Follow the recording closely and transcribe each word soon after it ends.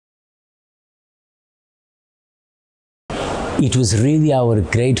It was really our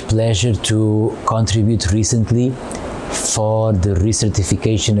great pleasure to contribute recently for the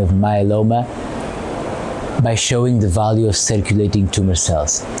recertification of myeloma by showing the value of circulating tumor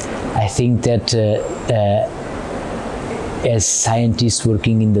cells. I think that as scientists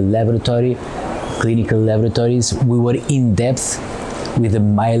working in the laboratory, clinical laboratories, we were in depth with the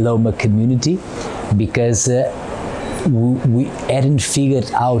myeloma community because we hadn't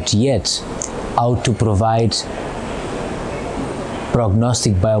figured out yet how to provide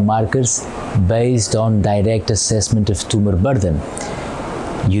prognostic biomarkers based on direct assessment of tumor burden.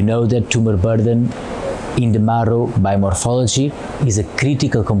 You know that tumor burden in the marrow by morphology is a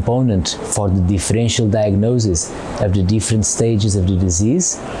critical component for the differential diagnosis of the different stages of the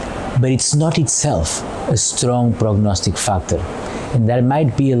disease, but it's not itself a strong prognostic factor. And there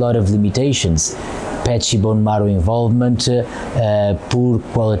might be a lot of limitations. Patchy bone marrow involvement, poor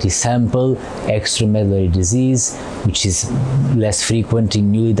quality sample, extramedullary disease, which is less frequent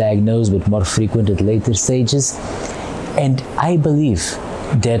in newly diagnosed but more frequent at later stages. And I believe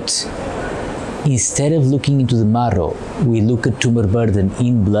that instead of looking into the marrow, we look at tumor burden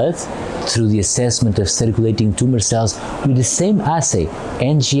in blood through the assessment of circulating tumor cells with the same assay,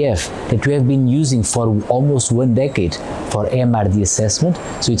 NGF, that we have been using for almost 1 decade for MRD assessment.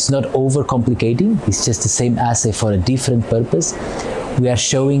 So it's not overcomplicating, it's just the same assay for a different purpose. We are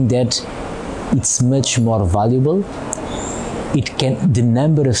showing that it's much more valuable. The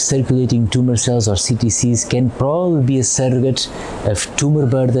number of circulating tumor cells or CTCs can probably be a surrogate of tumor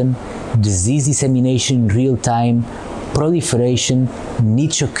burden, disease dissemination in real time, proliferation,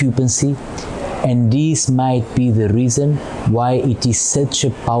 niche occupancy, and this might be the reason why it is such a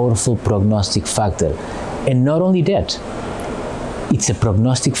powerful prognostic factor. And not only that, it's a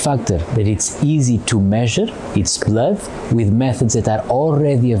prognostic factor that it's easy to measure, it's blood, with methods that are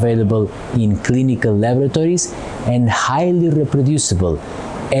already available in clinical laboratories and highly reproducible,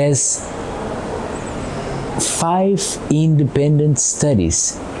 as 5 independent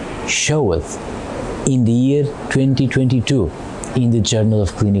studies showed in the year 2022 in the Journal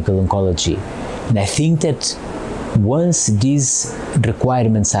of Clinical Oncology. And I think that once these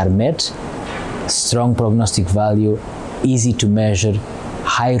requirements are met, strong prognostic value, easy to measure,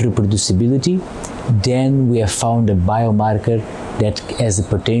 high reproducibility, then we have found a biomarker that has the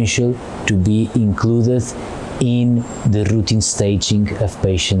potential to be included in the routine staging of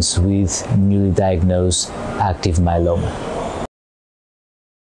patients with newly diagnosed active myeloma.